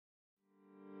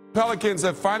Pelicans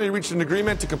have finally reached an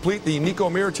agreement to complete the Niko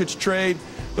Mirotic trade.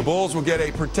 The Bulls will get a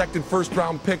protected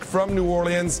first-round pick from New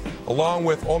Orleans, along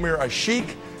with Omer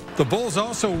Asik. The Bulls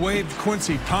also waived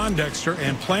Quincy Pondexter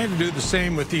and plan to do the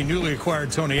same with the newly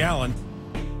acquired Tony Allen.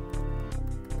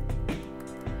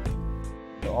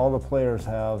 All the players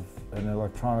have an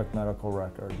electronic medical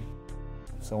record.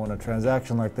 So when a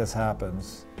transaction like this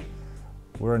happens,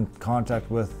 we're in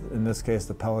contact with, in this case,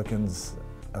 the Pelicans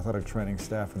athletic training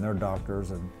staff and their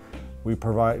doctors, and we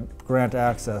grant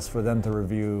access for them to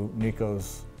review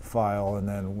Niko's file, and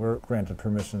then we're granted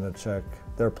permission to check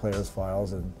their players'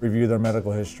 files and review their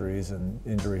medical histories and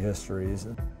injury histories.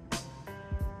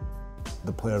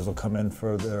 The players will come in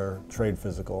for their trade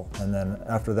physical, and then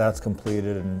after that's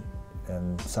completed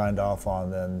and signed off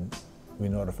on, then we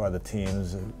notify the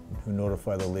teams who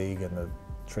notify the league, and the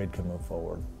trade can move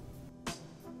forward.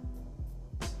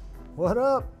 What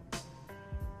up?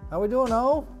 How we doing,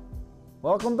 O?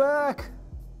 Welcome back.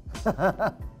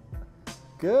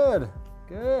 Good,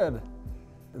 good.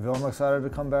 Vilma excited to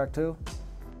come back too?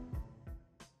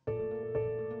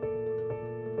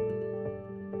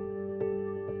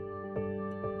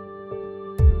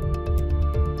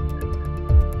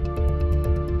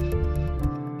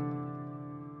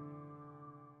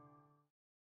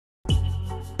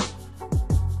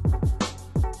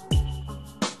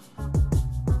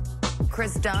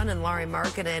 Kris Dunn and Lauri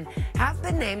Markkanen have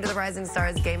been named to the Rising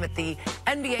Stars game at the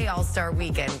NBA All-Star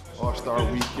Weekend. All-Star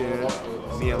Weekend,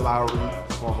 me and Lauri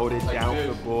gonna hold it down for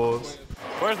the Bulls.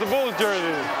 Where's the Bulls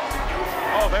jersey?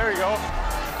 Oh, there you go.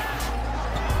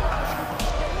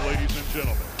 Ladies and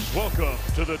gentlemen, welcome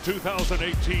to the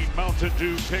 2018 Mountain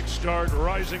Dew Kickstart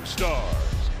Rising Stars.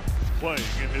 Playing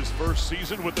in his first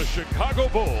season with the Chicago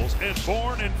Bulls and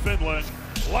born in Finland,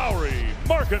 Lauri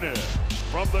Markkanen.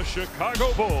 From the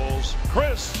Chicago Bulls,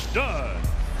 Kris Dunn.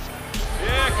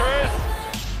 Yeah, Kris.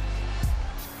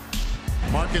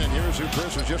 Markkanen, here's who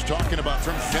Kris was just talking about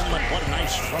from Finland. What a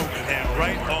nice stroke. And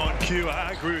right on cue,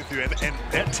 I agree with you. And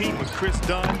that team with Kris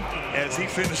Dunn, as he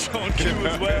finished on cue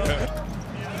as well.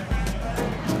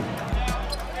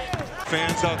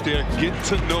 Fans out there, get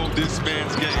to know this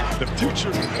man's game. The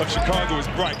future of Chicago is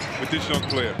bright with this young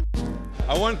player.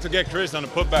 I wanted to get Kris on a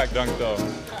putback dunk, though.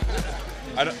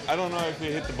 I don't know if he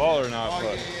hit the ball or not. Oh,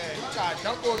 but. yeah. You tried to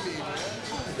dunk on me, man.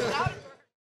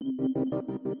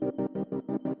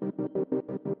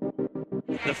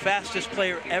 The fastest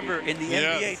player ever in the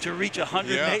NBA to reach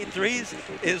 108 threes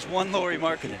is one Lauri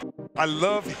Markkanen. I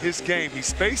love his game. He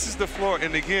spaces the floor,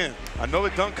 and again, I know the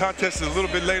dunk contest is a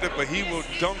little bit later, but he will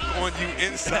dunk on you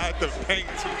inside the paint.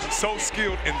 So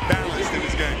skilled and balanced in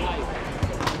his game.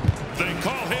 They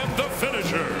call him the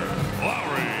finisher,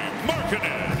 Lauri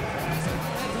Markkanen.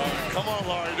 Come on,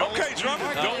 Lauri. Okay,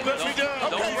 Drummond, don't let me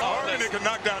down. Okay, Markkanen can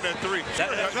knock down that three.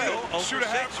 Shoot a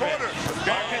half quarter.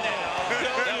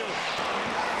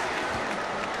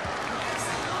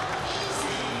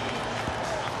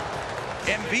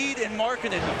 Embiid and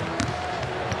Markkanen.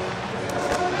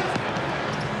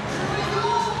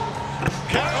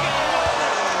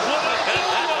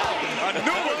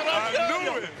 I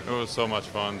knew it. It was so much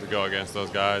fun to go against those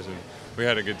guys, and we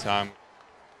had a good time.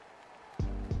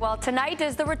 Well, tonight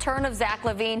is the return of Zach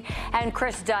LaVine and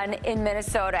Kris Dunn in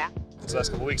Minnesota. This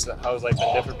last couple weeks, how has life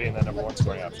been different being the #1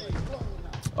 scoring option?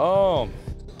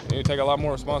 You take a lot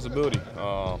more responsibility.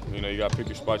 You know, you got to pick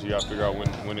your spots. You got to figure out when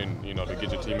to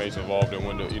get your teammates involved, and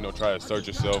when to, try to assert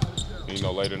yourself,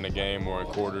 later in the game or in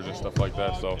quarters and stuff like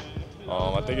that. So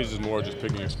I think it's just more just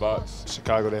picking your spots.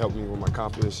 Chicago, they helped me with my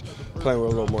confidence, playing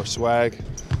with a little more swag.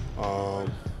 I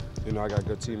got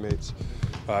good teammates.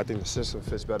 I think the system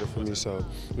fits better for me, so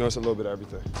it's a little bit of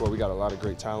everything. Well, we got a lot of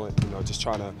great talent. Just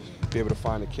trying to be able to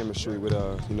find the chemistry with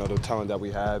the talent that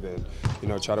we have, and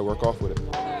try to work off with it.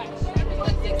 I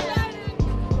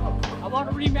want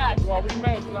a rematch. Well,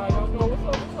 rematch. I don't know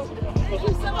what's up. Thank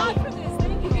you so much for this.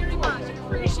 Thank you very much.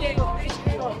 Appreciate it.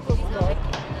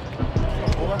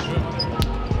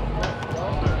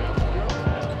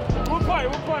 We'll play.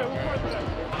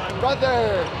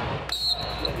 Brother.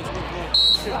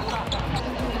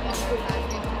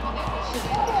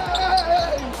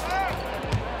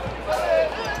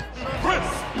 Kris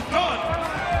Dunn.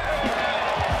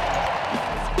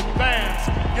 Fans,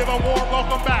 give a warm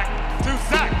welcome back to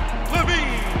Zach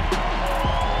LaVine.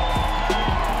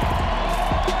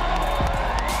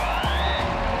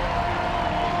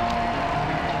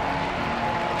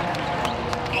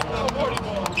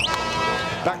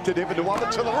 Back to David Nwaba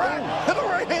to the right. And the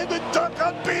right-handed dunk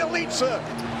on Bjelica.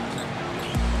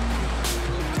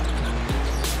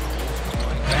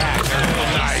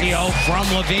 Nice. From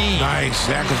LaVine. Nice.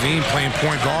 Zach LaVine playing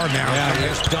point guard now. Yeah,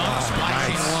 here's Dunn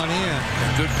spiking one in.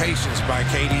 Good patience by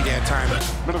KD that time.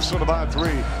 Minnesota by 3.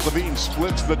 Levine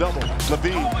splits the double.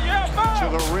 Levine to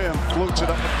the rim, floats it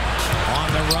up.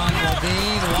 On the run,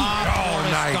 Levine. Oh,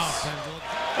 nice.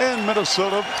 And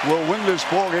Minnesota will win this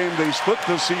ball game. They split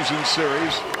the season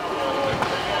series.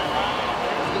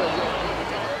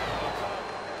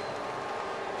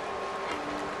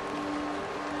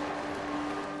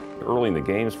 Early in the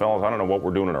games, fellas, I don't know what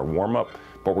we're doing in our warm-up,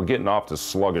 but we're getting off to a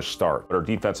sluggish start. Our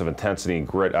defensive intensity and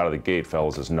grit out of the gate,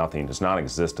 fellas, is nothing. It's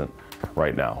non-existent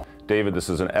right now. David, this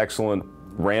is an excellent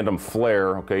random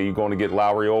flare, okay? You're going to get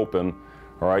Lowry open,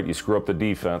 all right? You screw up the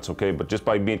defense, okay? But just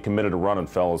by being committed to running,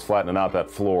 fellas, flattening out that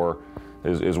floor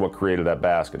is what created that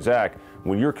basket. Zach,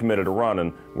 when you're committed to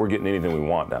running, we're getting anything we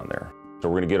want down there. So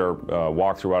we're going to get our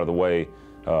walkthrough out of the way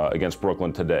against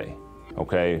Brooklyn today.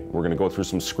 Okay, we're going to go through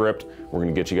some script. We're going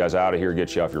to get you guys out of here,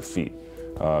 get you off your feet.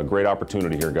 Great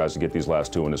opportunity here, guys, to get these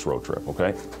last 2 in this road trip,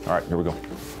 okay? All right, here we go.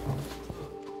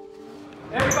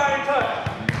 Everybody touch.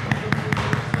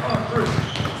 On 3.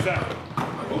 Exactly.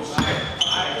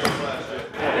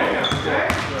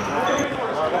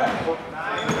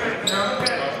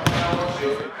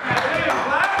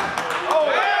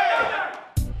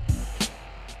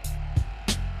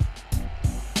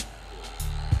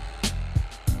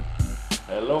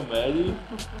 Hello, Maddie.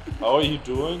 How are you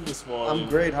doing this morning? I'm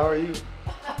great. How are you?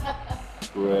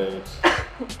 Great.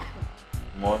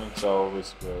 Mornings are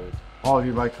always great. All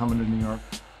you like coming to New York?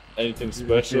 Anything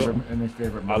special? Any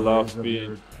favorite I love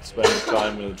spending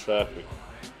time in the traffic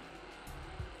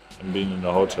and being in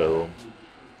the hotel room.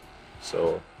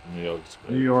 So New York is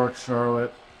great. New York,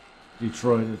 Charlotte,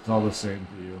 Detroit, it's all the same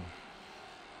to you.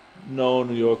 No,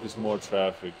 New York is more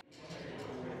traffic.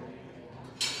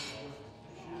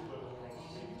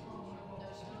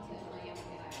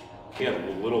 Again,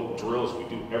 the little drills we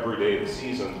do every day of the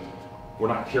season, we're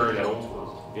not carrying that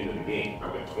over into the game.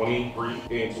 I've got 23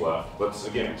 games left. Let's,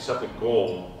 again, set the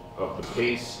goal of the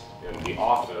pace and the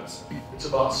offense. It's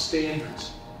about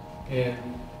standards, and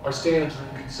our standards are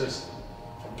inconsistent.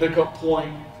 From pickup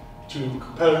point to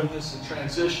competitiveness and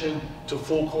transition to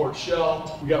full court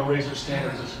shell, we got to raise our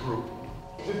standards as a group.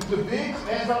 The big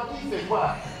man's out defense,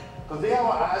 why? Because they have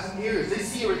our eyes and ears, they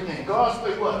see everything. Guards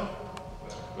play what?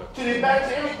 To their back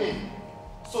to everything.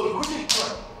 So the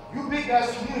quicker you big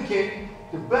guys communicating,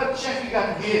 the better chance you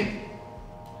got to get in.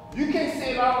 You can't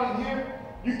say it loud in here.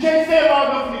 You can't say it loud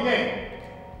enough in the game.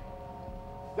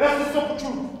 That's the simple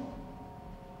truth.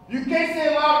 You can't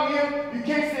say it loud in here. You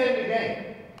can't say it in the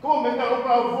game. Come on, man, gotta open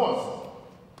our voice.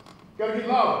 Gotta get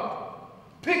louder.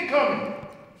 Pick coming.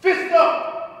 Fist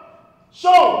up.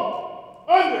 Show.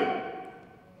 Under.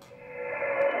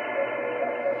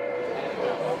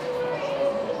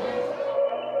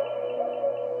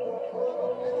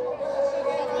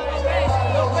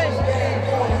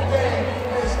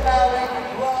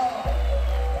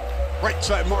 Right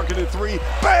side marking at 3.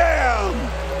 Bam!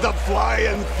 The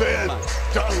flying Finn.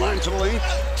 Down line to the lane.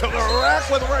 To the rack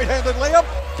with a right-handed layup.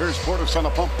 Here's Portis on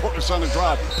a pump. Portis on a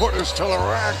drive. Portis to the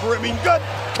rack. Rimming good.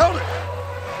 Count it.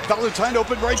 Valentine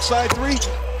open right side 3.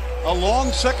 A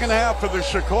long second half for the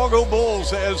Chicago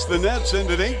Bulls as the Nets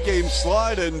end an 8-game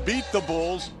slide and beat the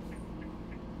Bulls.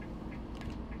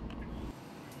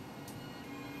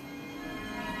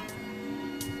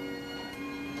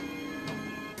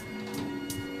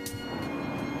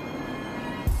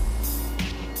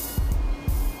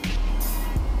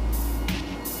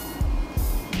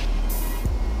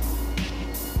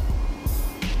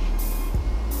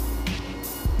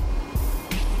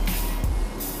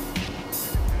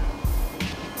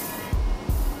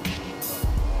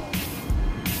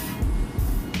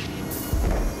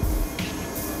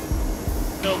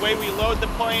 The way we load the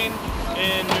plane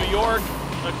in New York,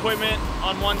 equipment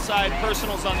on one side,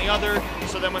 personals on the other,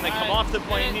 so then when they come off the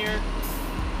plane here,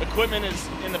 equipment is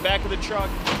in the back of the truck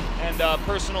and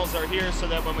personals are here so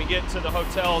that when we get to the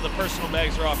hotel, the personal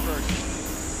bags are off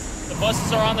first. The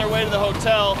buses are on their way to the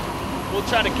hotel. We'll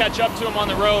try to catch up to them on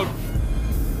the road.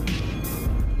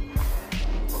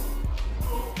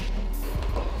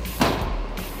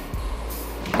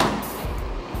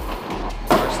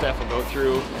 Staff will go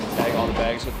through and tag all the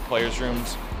bags with the players'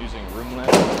 rooms using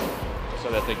RoomNet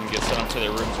so that they can get sent up to their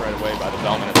rooms right away by the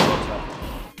bellman at the hotel.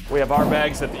 We have our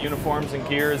bags that the uniforms and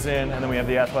gear is in, and then we have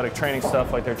the athletic training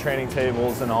stuff like their training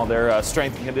tables and all their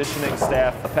strength and conditioning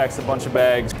staff packs a bunch of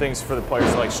bags, things for the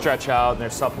players to like stretch out and their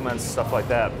supplements, stuff like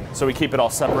that. So we keep it all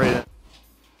separated.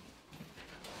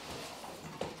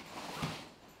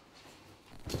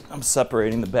 I'm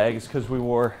separating the bags because we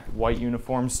wore white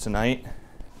uniforms tonight.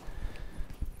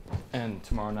 And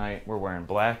tomorrow night we're wearing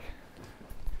black.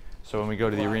 So when we go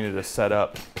to the arena to set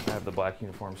up, I have the black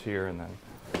uniforms here and then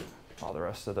all the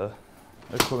rest of the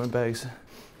equipment bags.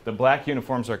 The black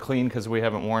uniforms are clean because we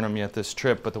haven't worn them yet this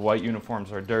trip, but the white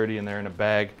uniforms are dirty and they're in a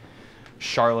bag.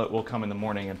 Charlotte will come in the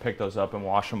morning and pick those up and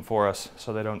wash them for us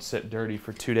so they don't sit dirty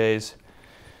for 2 days.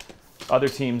 Other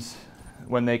teams,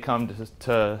 when they come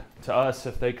to us,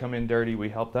 if they come in dirty, we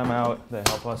help them out, they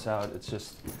help us out. It's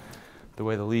just the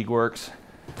way the league works.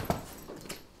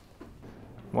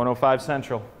 105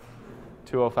 Central,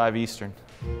 205 Eastern.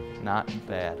 Not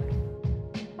bad.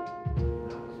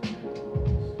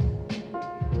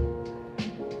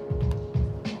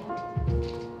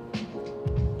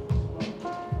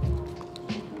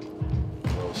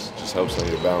 Helps on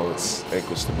your balance,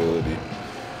 ankle stability,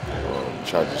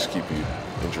 try to just keep you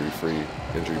injury-free,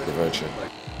 injury prevention.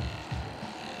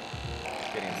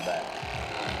 Getting back.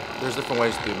 There's different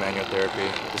ways to do manual therapy.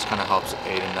 This kind of helps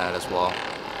aid in that as well.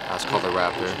 It's called the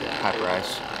Raptor,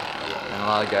 HyperIce. And a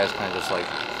lot of guys kind of just like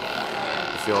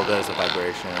feel there's a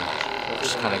vibration,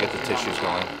 just kind of get the tissues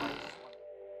going.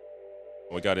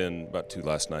 We got in about 2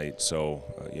 last night, so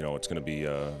you know, it's going to be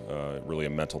really a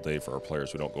mental day for our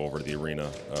players. We don't go over to the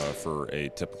arena for a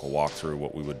typical walkthrough,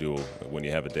 what we would do when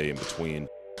you have a day in between.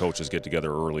 Coaches get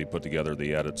together early, put together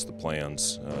the edits, the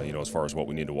plans, you know, as far as what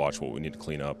we need to watch, what we need to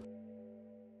clean up.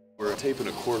 We're taping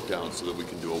a court down so that we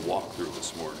can do a walkthrough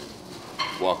this morning,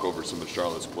 walk over some of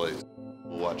Charlotte's plays.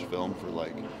 We'll watch film for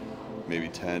like maybe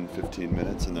 10, 15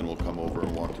 minutes, and then we'll come over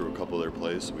and walk through a couple of their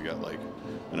plays. So we got like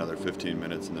another 15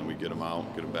 minutes, and then we get them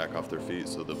out, get them back off their feet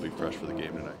so they'll be fresh for the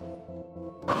game tonight.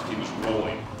 This team is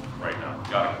rolling right now.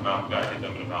 Got to come out, got to hit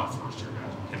them in the mouth first here,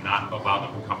 guys. Cannot allow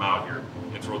them to come out here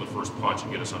and throw the first punch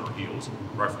and get us on our heels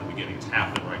right from the beginning. It's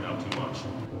happening right now too much.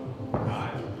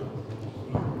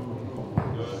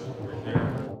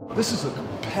 This is a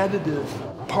competitive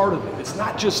part of it. It's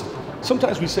not just,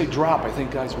 sometimes we say drop, I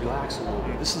think guys relax a little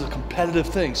bit. This is a competitive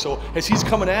thing. So as he's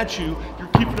coming at you, you're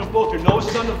keeping them both, your nose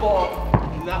is on the ball,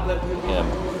 and not letting him go.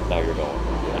 Now you're going.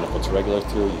 And if it's regular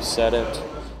through, you set it.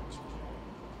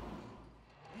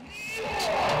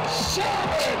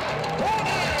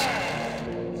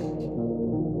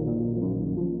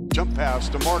 Jump pass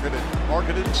to Marketed.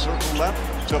 Marketed, circle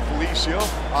left to Felicio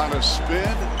on a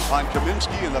spin on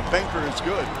Kaminsky, and the banker is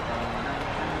good.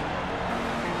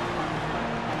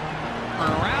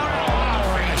 Around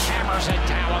and Fish hammers it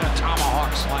down with a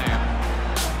tomahawk slam.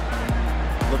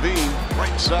 Levine,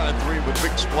 right side three with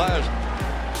big splash.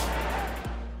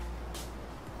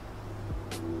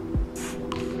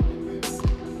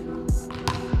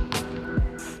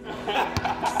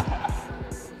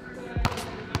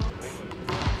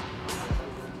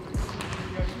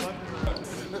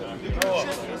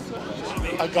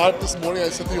 I got up this morning, I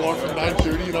set the alarm for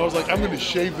 9:30, and I was like, I'm going to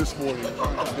shave this morning.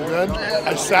 And then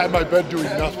I sat in my bed doing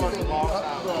nothing. 1,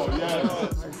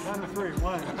 3,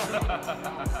 1.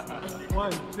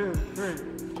 1, 2, 3.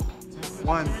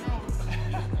 1.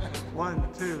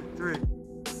 1, 2, 3.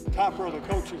 Top row, the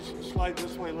coaches slide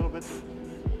this way a little bit.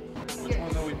 Which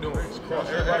one are we doing?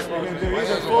 We're going to do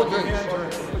either fold your hands or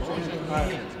put your hands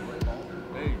behind.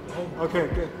 Okay,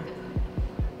 good.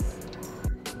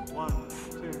 1,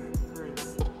 2, 3.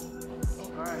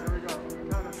 All right, here we go.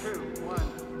 Count of 2. 1,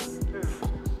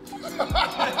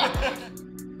 2.